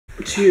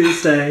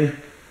Tuesday,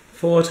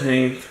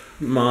 14th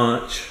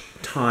March,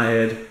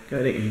 tired,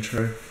 go to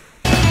intro.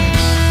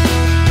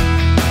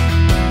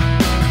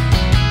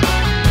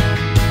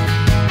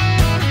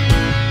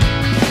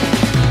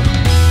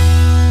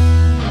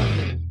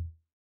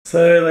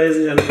 So, ladies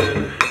and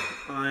gentlemen,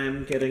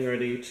 I'm getting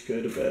ready to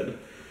go to bed.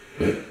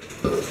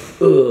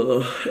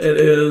 It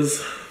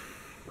is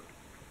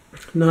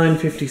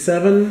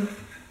 9:57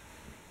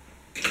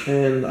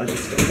 and I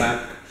just got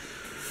back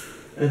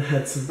and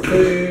had some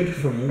food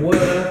from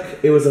work.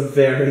 It was a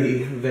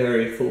very,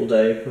 very full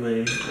day for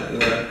me at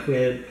work. We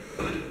had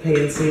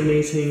PNC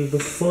meeting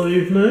this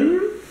evening,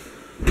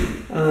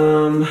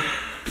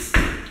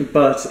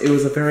 but it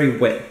was a very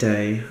wet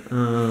day,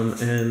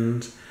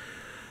 and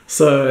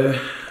so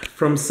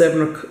from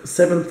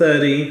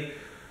 7:30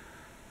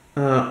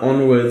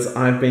 onwards,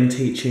 I've been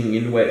teaching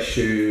in wet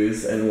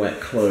shoes and wet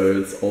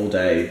clothes all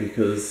day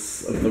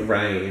because of the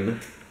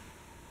rain.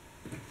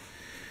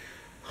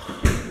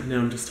 Now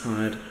I'm just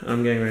tired.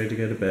 I'm getting ready to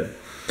go to bed.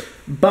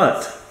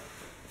 But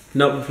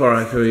not before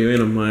I fill you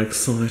in on my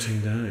exciting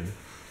day.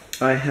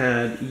 I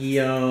had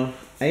year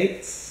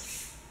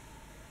 8s.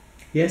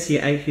 Yes,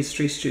 year 8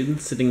 history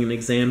students sitting an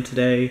exam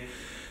today.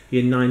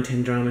 Year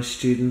 9-10 drama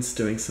students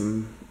doing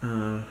some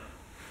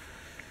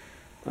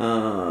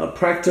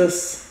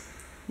practice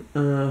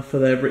for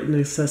their written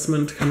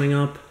assessment coming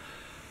up.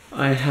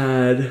 I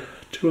had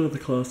 2 other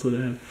classes.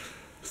 I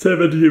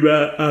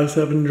had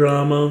 7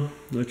 drama,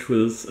 which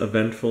was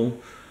eventful.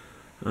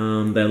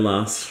 Their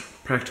last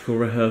practical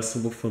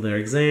rehearsal before their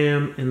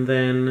exam, and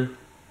then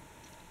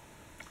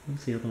what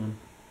was the other one?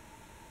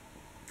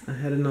 I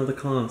had another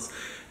class,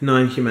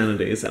 9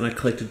 humanities, and I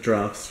collected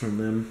drafts from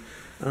them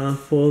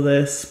for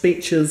their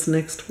speeches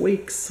next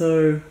week.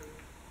 So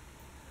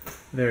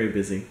very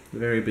busy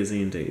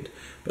indeed.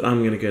 But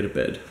I'm gonna go to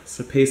bed.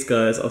 So peace,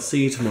 guys. I'll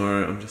see you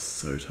tomorrow. I'm just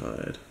so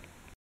tired.